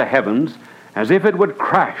zigzagging through the heavens as if it would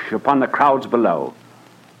crash upon the crowds below.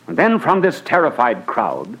 And then from this terrified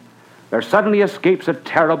crowd, there suddenly escapes a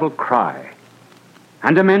terrible cry,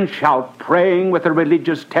 and a men shout, praying with the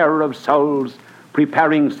religious terror of souls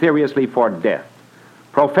preparing seriously for death,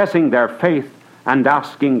 professing their faith and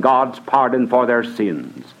asking God's pardon for their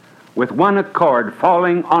sins. With one accord,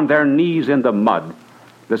 falling on their knees in the mud,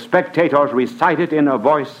 the spectators recite it in a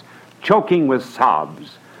voice choking with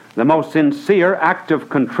sobs, the most sincere act of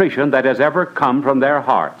contrition that has ever come from their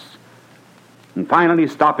hearts. And finally,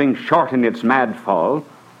 stopping short in its mad fall,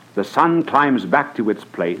 the sun climbs back to its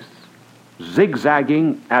place,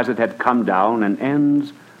 zigzagging as it had come down, and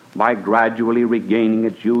ends by gradually regaining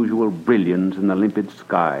its usual brilliance in the limpid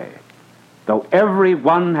sky. Though every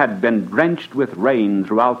one had been drenched with rain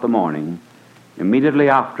throughout the morning, immediately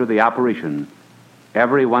after the apparition,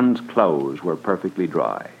 everyone's clothes were perfectly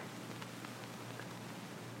dry.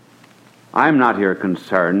 I'm not here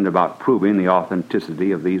concerned about proving the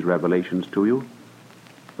authenticity of these revelations to you,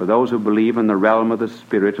 for those who believe in the realm of the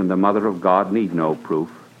Spirit and the Mother of God need no proof,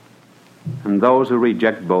 and those who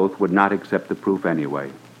reject both would not accept the proof anyway.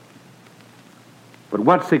 But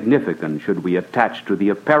what significance should we attach to the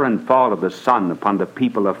apparent fall of the sun upon the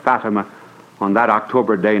people of Fatima on that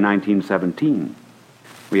October day, 1917?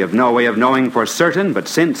 We have no way of knowing for certain, but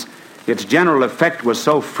since its general effect was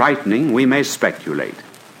so frightening, we may speculate.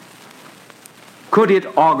 Could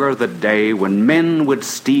it augur the day when men would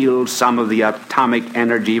steal some of the atomic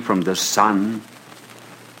energy from the sun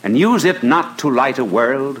and use it not to light a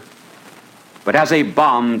world, but as a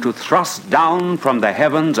bomb to thrust down from the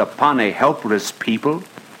heavens upon a helpless people?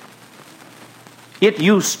 It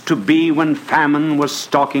used to be when famine was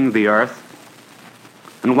stalking the earth,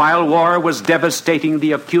 and while war was devastating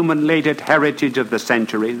the accumulated heritage of the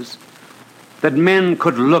centuries, that men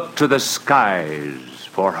could look to the skies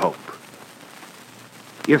for hope.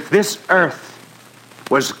 If this earth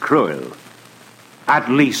was cruel,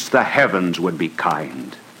 at least the heavens would be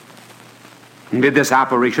kind. Did this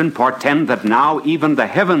apparition portend that now even the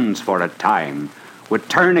heavens for a time would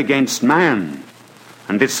turn against man,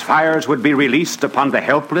 and its fires would be released upon the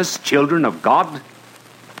helpless children of God?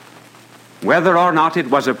 Whether or not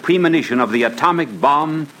it was a premonition of the atomic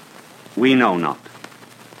bomb, we know not.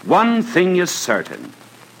 One thing is certain: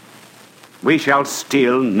 we shall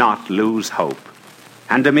still not lose hope.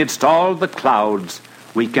 And amidst all the clouds,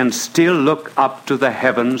 we can still look up to the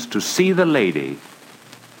heavens to see the Lady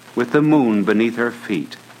with the moon beneath her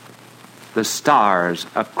feet, the stars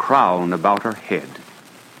a crown about her head,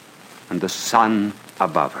 and the sun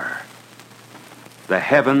above her. The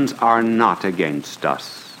heavens are not against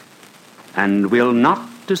us, and will not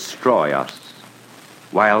destroy us,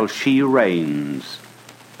 while she reigns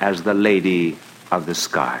as the Lady of the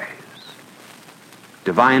skies.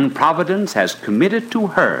 Divine providence has committed to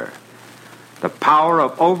her the power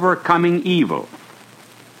of overcoming evil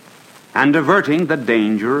and averting the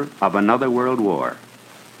danger of another world war.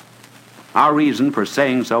 Our reason for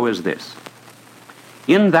saying so is this.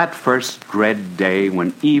 In that first dread day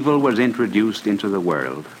when evil was introduced into the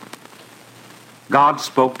world, God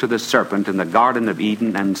spoke to the serpent in the Garden of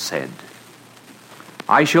Eden and said,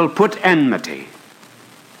 I shall put enmity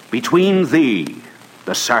between thee,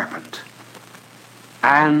 the serpent,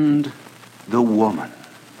 and the woman,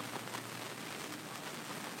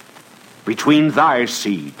 between thy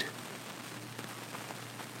seed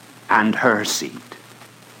and her seed.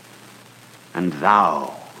 And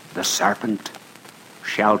thou, the serpent,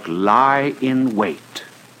 shalt lie in wait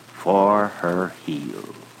for her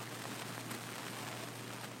heel.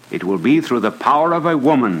 It will be through the power of a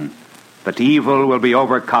woman that evil will be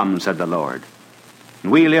overcome, said the Lord.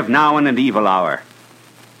 And we live now in an evil hour.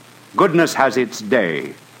 Goodness has its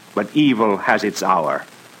day, but evil has its hour.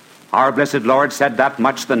 Our blessed Lord said that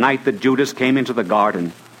much the night that Judas came into the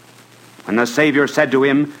garden, when the Savior said to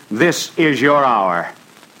him, This is your hour.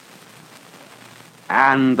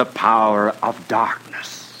 And the power of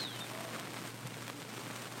darkness.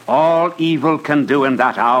 All evil can do in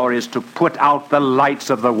that hour is to put out the lights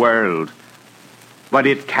of the world. But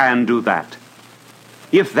it can do that.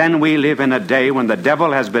 If then we live in a day when the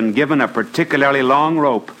devil has been given a particularly long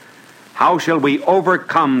rope, how shall we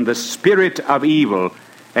overcome the spirit of evil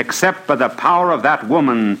except by the power of that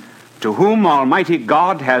woman to whom Almighty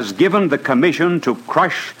God has given the commission to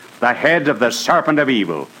crush the head of the serpent of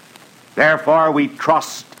evil? Therefore we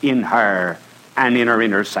trust in her and in her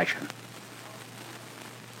intercession.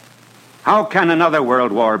 How can another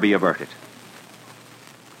world war be averted?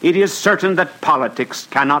 It is certain that politics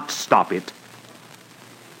cannot stop it.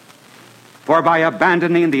 For by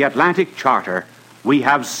abandoning the Atlantic Charter, we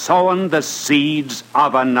have sown the seeds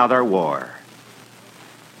of another war.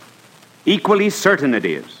 Equally certain it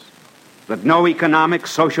is that no economic,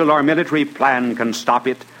 social, or military plan can stop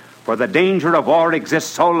it, for the danger of war exists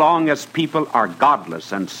so long as people are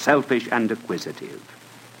godless and selfish and acquisitive.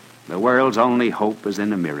 The world's only hope is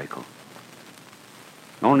in a miracle.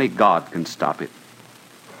 Only God can stop it.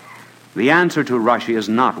 The answer to Russia is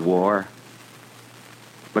not war,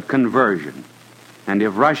 but conversion. And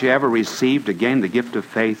if Russia ever received again the gift of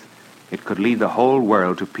faith, it could lead the whole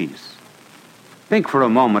world to peace. Think for a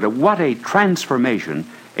moment of what a transformation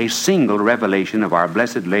a single revelation of our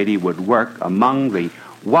Blessed Lady would work among the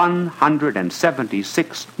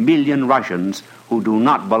 176 million Russians who do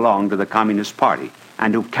not belong to the Communist Party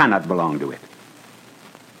and who cannot belong to it.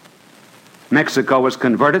 Mexico was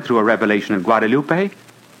converted through a revelation of Guadalupe.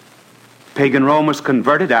 Pagan Rome was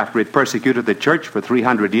converted after it persecuted the church for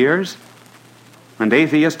 300 years. And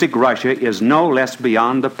atheistic Russia is no less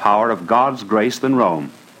beyond the power of God's grace than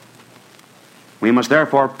Rome. We must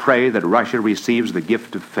therefore pray that Russia receives the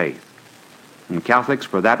gift of faith. And Catholics,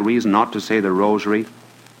 for that reason, ought to say the rosary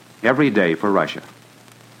every day for Russia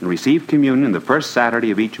and receive communion the first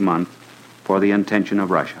Saturday of each month for the intention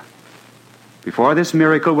of Russia. Before this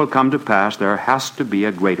miracle will come to pass, there has to be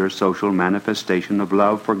a greater social manifestation of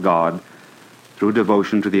love for God through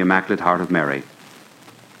devotion to the Immaculate Heart of Mary.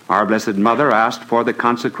 Our Blessed Mother asked for the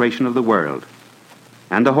consecration of the world,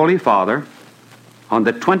 and the Holy Father, on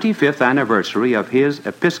the 25th anniversary of his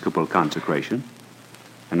episcopal consecration,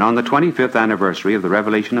 and on the 25th anniversary of the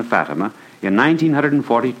Revelation of Fatima in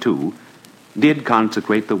 1942, did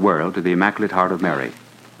consecrate the world to the Immaculate Heart of Mary.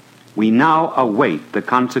 We now await the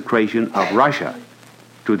consecration of Russia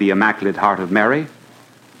to the Immaculate Heart of Mary,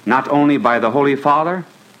 not only by the Holy Father,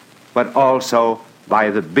 but also by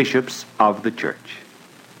the bishops of the Church.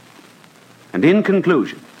 And in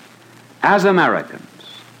conclusion, as Americans,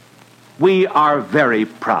 we are very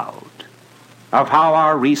proud of how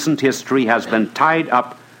our recent history has been tied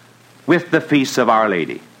up with the feasts of Our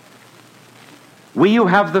Lady. We who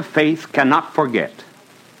have the faith cannot forget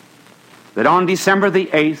that on December the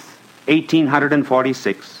 8th,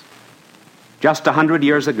 1846, just 100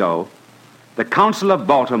 years ago, the Council of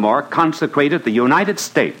Baltimore consecrated the United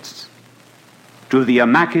States to the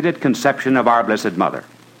Immaculate Conception of our Blessed Mother.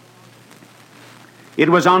 It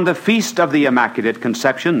was on the Feast of the Immaculate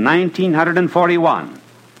Conception, 1941,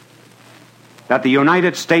 that the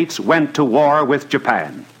United States went to war with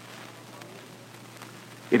Japan.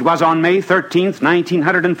 It was on May 13th,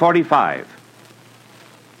 1945,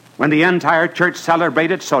 when the entire church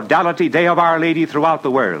celebrated Sodality Day of Our Lady throughout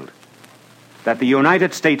the world, that the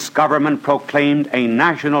United States government proclaimed a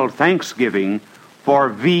national thanksgiving for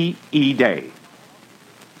V.E. Day.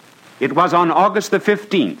 It was on August the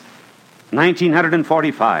 15th,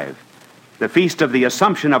 1945, the feast of the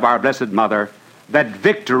Assumption of our Blessed Mother, that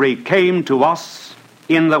victory came to us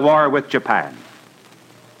in the war with Japan.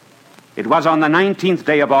 It was on the 19th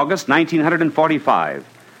day of August, 1945,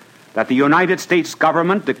 that the United States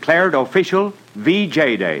government declared official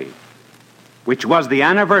VJ Day, which was the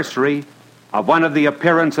anniversary of one of the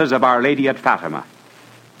appearances of Our Lady at Fatima.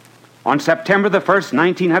 On September the 1st,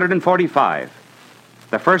 1945,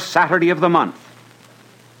 the first Saturday of the month,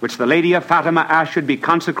 which the Lady of Fatima asked should be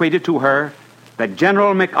consecrated to her, that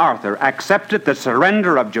General MacArthur accepted the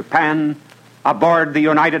surrender of Japan aboard the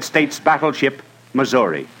United States battleship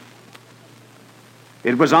Missouri.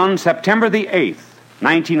 It was on September the 8th,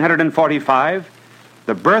 1945,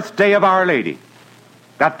 the birthday of Our Lady,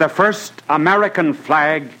 that the first American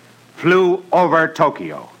flag flew over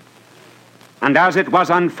Tokyo. And as it was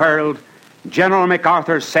unfurled, General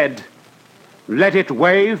MacArthur said, "Let it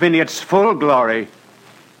wave in its full glory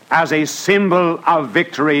as a symbol of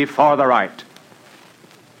victory for the right."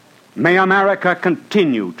 May America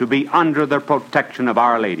continue to be under the protection of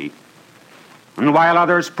Our Lady. And while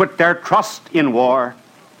others put their trust in war,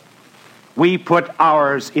 we put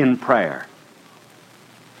ours in prayer.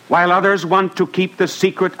 While others want to keep the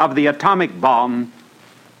secret of the atomic bomb,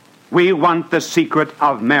 we want the secret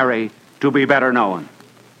of Mary to be better known.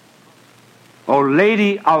 O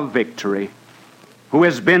Lady of Victory, who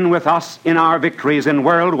has been with us in our victories in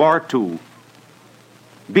World War II,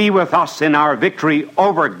 be with us in our victory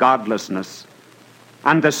over godlessness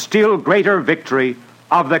and the still greater victory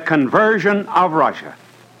of the conversion of Russia,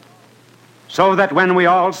 so that when we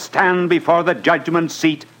all stand before the judgment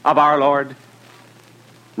seat of our Lord,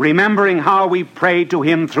 remembering how we prayed to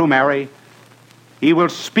him through Mary, he will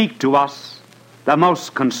speak to us the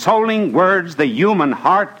most consoling words the human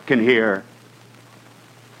heart can hear.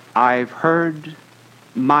 "I've heard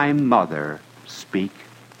my mother speak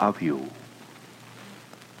of you."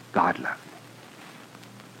 God love you.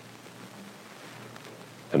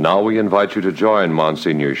 And now we invite you to join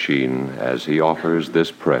Monsignor Sheen as he offers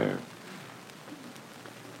this prayer.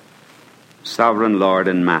 Sovereign Lord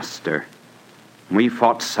and Master, we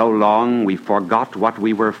fought so long we forgot what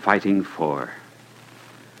we were fighting for.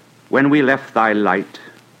 When we left thy light,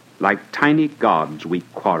 like tiny gods we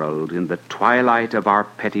quarreled in the twilight of our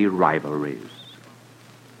petty rivalries.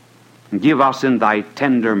 Give us in thy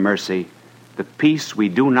tender mercy the peace we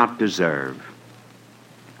do not deserve.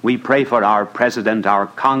 We pray for our President, our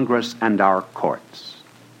Congress, and our courts,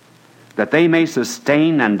 that they may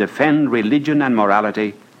sustain and defend religion and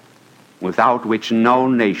morality, without which no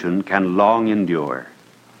nation can long endure.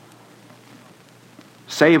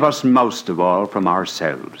 Save us most of all from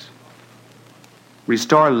ourselves.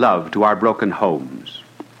 Restore love to our broken homes,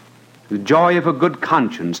 the joy of a good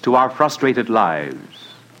conscience to our frustrated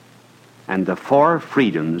lives, and the four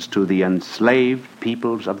freedoms to the enslaved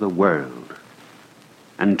peoples of the world,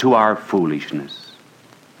 and to our foolishness.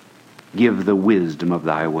 Give the wisdom of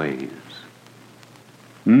thy ways.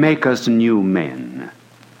 Make us new men,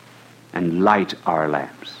 and light our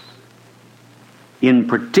lamps. In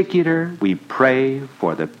particular, we pray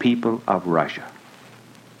for the people of Russia.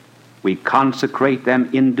 We consecrate them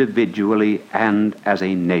individually and as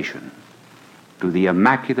a nation to the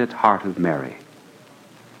Immaculate Heart of Mary,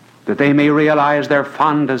 that they may realize their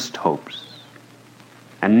fondest hopes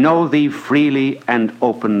and know thee freely and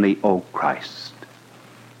openly, O Christ,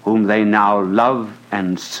 whom they now love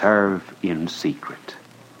and serve in secret.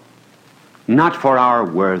 Not for our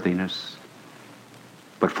worthiness,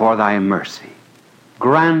 but for thy mercy.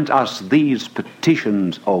 Grant us these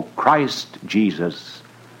petitions, O Christ Jesus,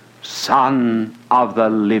 Son of the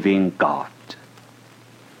living God.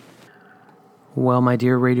 Well, my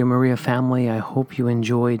dear Radio Maria family, I hope you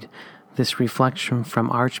enjoyed this reflection from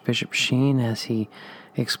Archbishop Sheen as he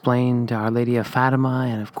explained Our Lady of Fatima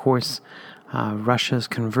and, of course, Russia's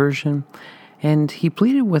conversion. And he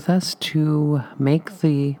pleaded with us to make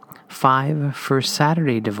the 5 First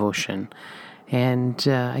Saturday devotion. And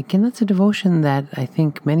again, that's a devotion that I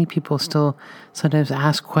think many people still sometimes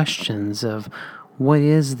ask questions of what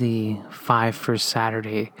is the 5 First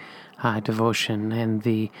Saturday devotion and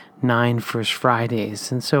the 9 First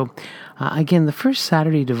Fridays. And so, again, the First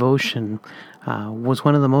Saturday devotion was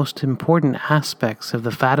one of the most important aspects of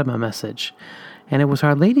the Fatima message. And it was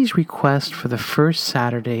Our Lady's request for the First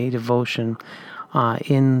Saturday devotion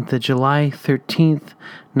in the July 13th,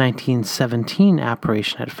 1917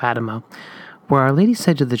 apparition at Fatima, where Our Lady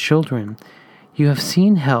said to the children, You have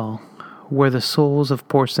seen hell, where the souls of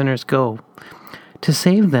poor sinners go. To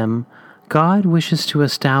save them, God wishes to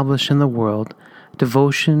establish in the world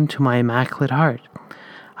devotion to my Immaculate Heart.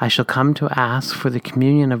 I shall come to ask for the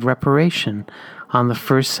communion of reparation on the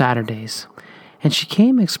first Saturdays. And she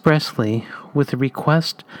came expressly with a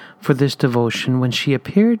request for this devotion when she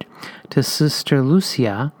appeared to Sister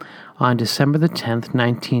Lucia on December the 10th,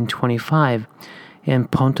 1925, in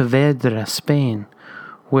Pontevedra, Spain,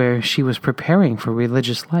 where she was preparing for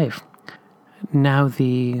religious life. Now,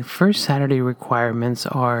 the first Saturday requirements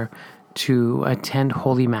are to attend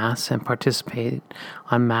Holy Mass and participate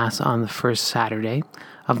on Mass on the first Saturday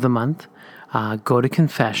of the month, go to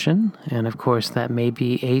confession, and of course that may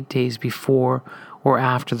be 8 days before or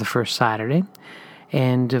after the first Saturday,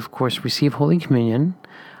 and of course receive Holy Communion,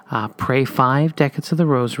 pray 5 decades of the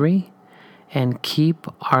Rosary, and keep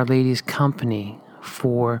Our Lady's company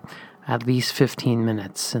for at least 15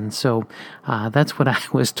 minutes. And so that's what I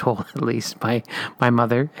was told, at least by my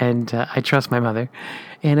mother, and I trust my mother.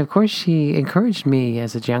 And of course, she encouraged me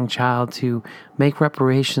as a young child to make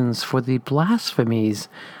reparations for the blasphemies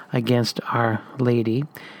against Our Lady.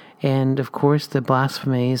 And of course, the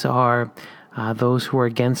blasphemies are those who are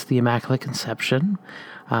against the Immaculate Conception,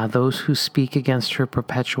 those who speak against her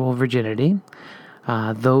perpetual virginity,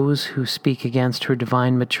 those who speak against her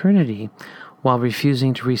divine maternity, while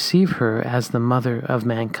refusing to receive her as the mother of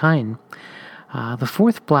mankind. The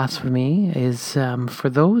fourth blasphemy is for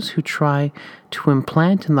those who try to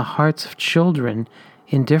implant in the hearts of children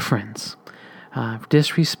indifference,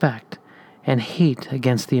 disrespect, and hate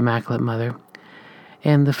against the Immaculate Mother.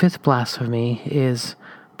 And the fifth blasphemy is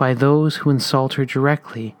by those who insult her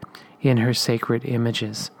directly in her sacred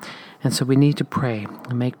images. And so we need to pray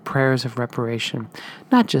and make prayers of reparation,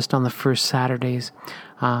 not just on the first Saturdays,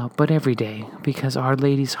 but every day, because Our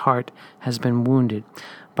Lady's heart has been wounded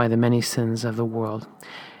by the many sins of the world.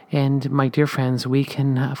 And my dear friends, we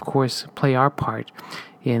can, of course, play our part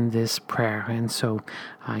in this prayer. And so,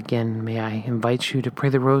 again, may I invite you to pray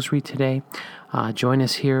the Rosary today. Join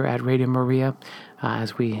us here at Radio Maria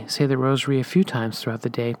as we say the Rosary a few times throughout the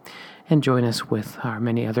day, and join us with our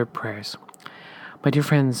many other prayers. My dear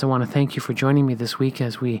friends, I want to thank you for joining me this week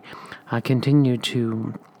as we continue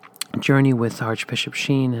to journey with Archbishop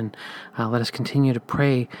Sheen, and let us continue to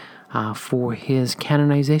pray for his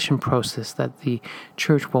canonization process, that the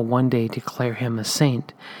Church will one day declare him a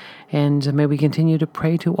saint. And may we continue to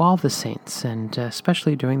pray to all the saints, and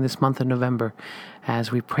especially during this month of November,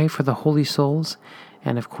 as we pray for the holy souls,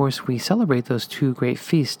 and of course we celebrate those 2 great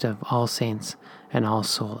feasts of All Saints and All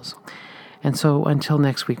Souls. And so until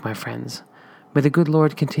next week, my friends, may the good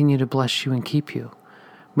Lord continue to bless you and keep you.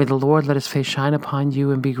 May the Lord let his face shine upon you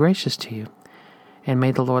and be gracious to you. And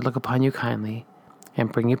may the Lord look upon you kindly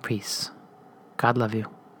and bring you peace. God love you.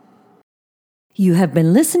 You have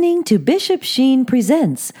been listening to Bishop Sheen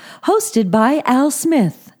Presents, hosted by Al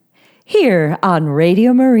Smith, here on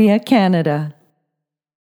Radio Maria Canada.